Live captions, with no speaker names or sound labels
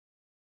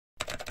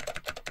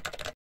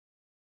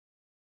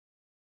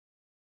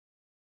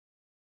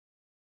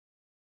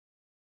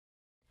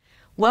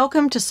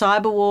Welcome to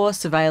Cyberwar,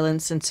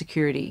 Surveillance and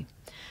Security.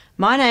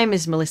 My name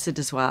is Melissa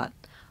Deswart.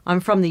 I'm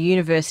from the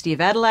University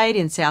of Adelaide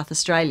in South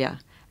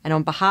Australia, and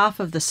on behalf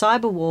of the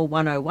Cyberwar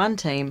 101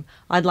 team,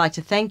 I'd like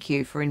to thank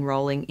you for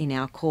enrolling in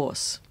our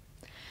course.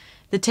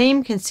 The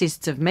team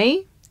consists of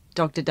me,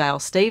 Dr. Dale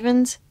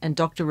Stevens, and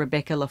Dr.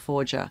 Rebecca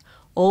LaForgia,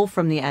 all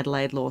from the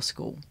Adelaide Law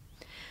School.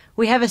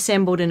 We have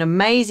assembled an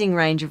amazing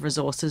range of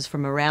resources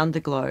from around the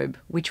globe,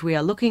 which we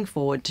are looking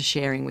forward to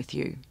sharing with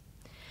you.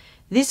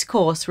 This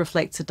course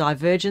reflects a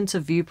divergence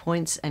of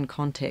viewpoints and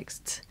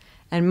contexts,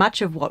 and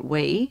much of what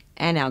we,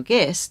 and our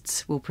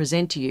guests, will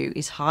present to you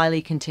is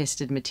highly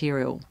contested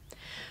material.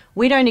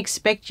 We don't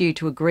expect you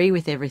to agree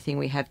with everything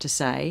we have to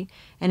say,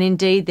 and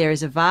indeed there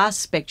is a vast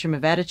spectrum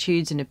of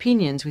attitudes and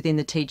opinions within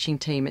the teaching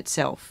team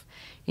itself.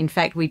 In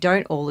fact, we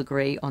don't all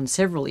agree on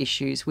several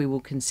issues we will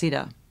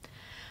consider.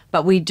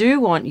 But we do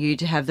want you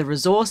to have the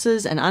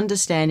resources and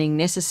understanding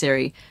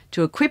necessary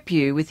to equip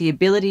you with the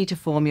ability to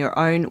form your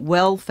own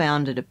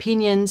well-founded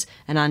opinions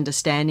and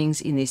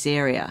understandings in this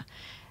area.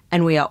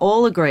 And we are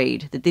all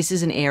agreed that this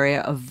is an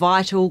area of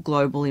vital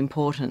global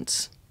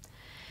importance.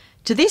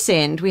 To this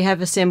end, we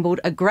have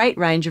assembled a great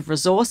range of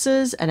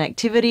resources and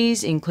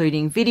activities,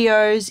 including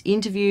videos,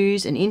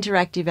 interviews, and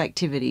interactive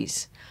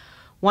activities.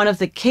 One of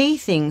the key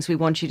things we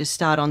want you to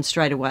start on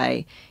straight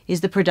away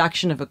is the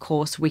production of a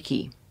course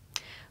wiki.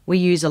 We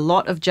use a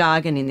lot of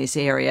jargon in this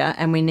area,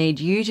 and we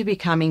need you to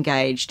become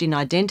engaged in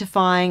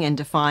identifying and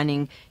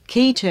defining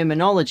key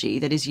terminology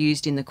that is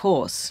used in the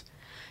course.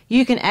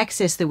 You can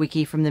access the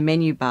wiki from the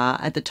menu bar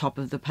at the top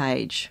of the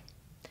page.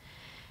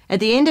 At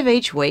the end of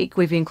each week,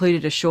 we've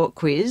included a short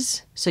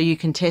quiz so you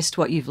can test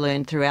what you've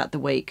learned throughout the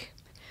week.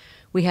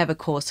 We have a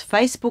course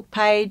Facebook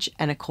page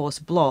and a course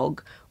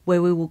blog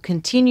where we will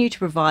continue to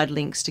provide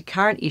links to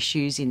current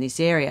issues in this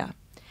area.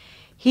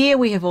 Here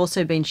we have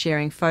also been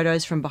sharing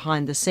photos from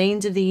behind the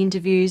scenes of the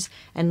interviews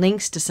and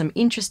links to some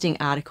interesting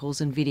articles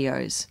and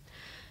videos.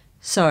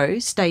 So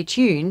stay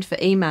tuned for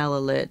email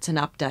alerts and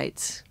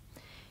updates.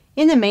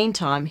 In the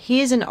meantime,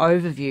 here's an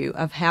overview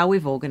of how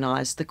we've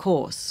organised the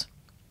course.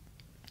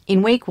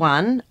 In week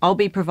 1, I'll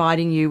be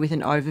providing you with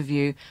an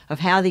overview of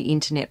how the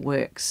internet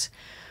works.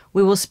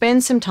 We will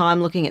spend some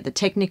time looking at the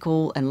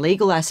technical and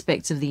legal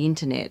aspects of the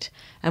internet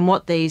and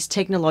what these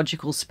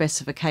technological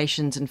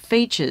specifications and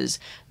features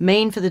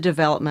mean for the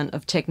development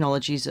of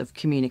technologies of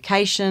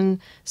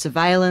communication,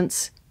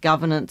 surveillance,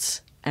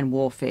 governance, and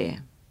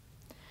warfare.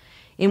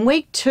 In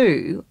week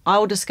 2, I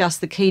will discuss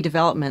the key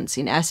developments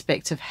in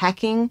aspects of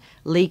hacking,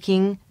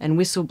 leaking, and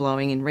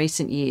whistleblowing in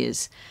recent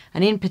years,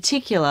 and in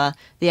particular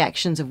the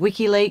actions of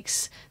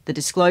WikiLeaks, the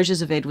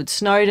disclosures of Edward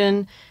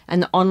Snowden,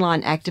 and the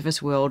online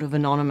activist world of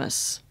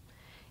Anonymous.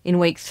 In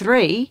week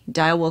 3,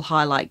 Dale will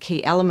highlight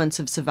key elements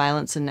of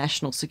surveillance and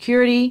national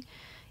security,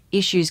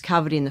 issues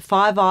covered in the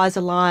Five Eyes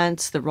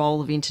Alliance, the role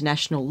of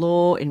international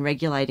law in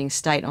regulating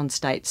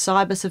state-on-state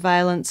cyber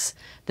surveillance,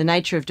 the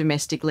nature of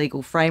domestic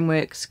legal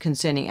frameworks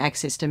concerning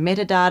access to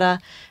metadata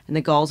and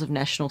the goals of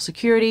national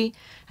security,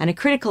 and a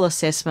critical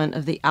assessment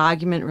of the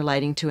argument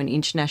relating to an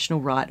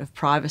international right of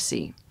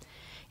privacy.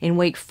 In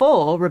week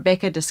 4,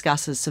 Rebecca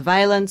discusses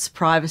surveillance,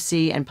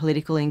 privacy and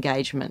political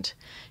engagement.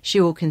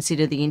 She will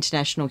consider the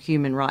international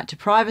human right to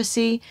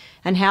privacy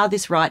and how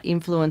this right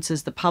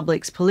influences the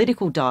public's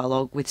political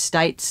dialogue with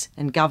states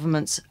and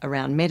governments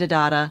around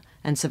metadata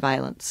and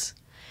surveillance.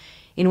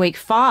 In week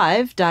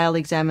 5, Dale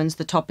examines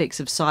the topics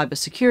of cyber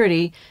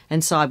security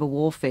and cyber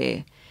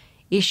warfare.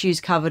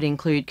 Issues covered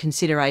include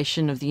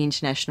consideration of the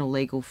international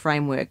legal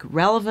framework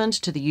relevant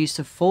to the use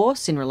of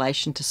force in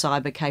relation to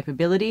cyber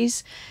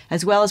capabilities,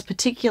 as well as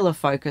particular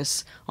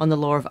focus on the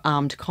law of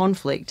armed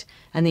conflict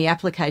and the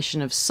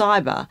application of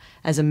cyber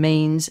as a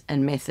means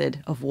and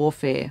method of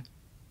warfare.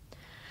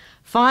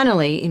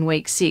 Finally, in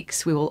week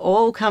 6, we will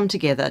all come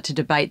together to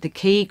debate the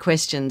key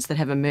questions that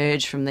have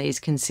emerged from these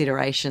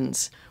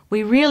considerations.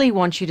 We really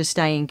want you to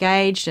stay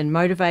engaged and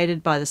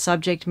motivated by the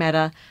subject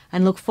matter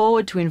and look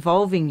forward to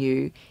involving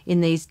you in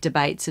these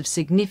debates of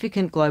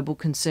significant global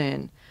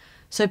concern.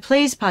 So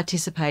please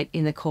participate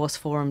in the course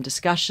forum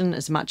discussion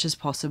as much as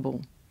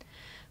possible.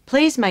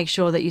 Please make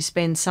sure that you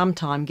spend some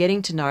time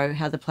getting to know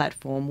how the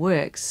platform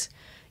works.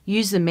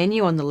 Use the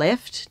menu on the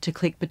left to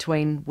click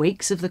between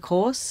weeks of the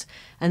course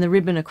and the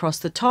ribbon across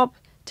the top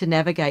to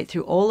navigate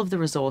through all of the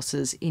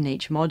resources in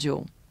each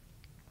module.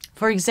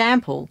 For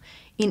example,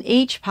 in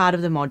each part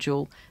of the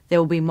module, there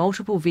will be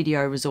multiple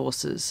video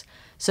resources,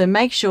 so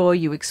make sure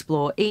you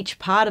explore each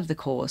part of the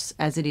course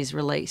as it is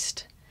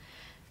released.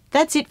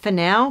 That's it for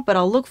now, but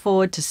I'll look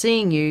forward to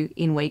seeing you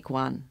in week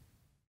 1.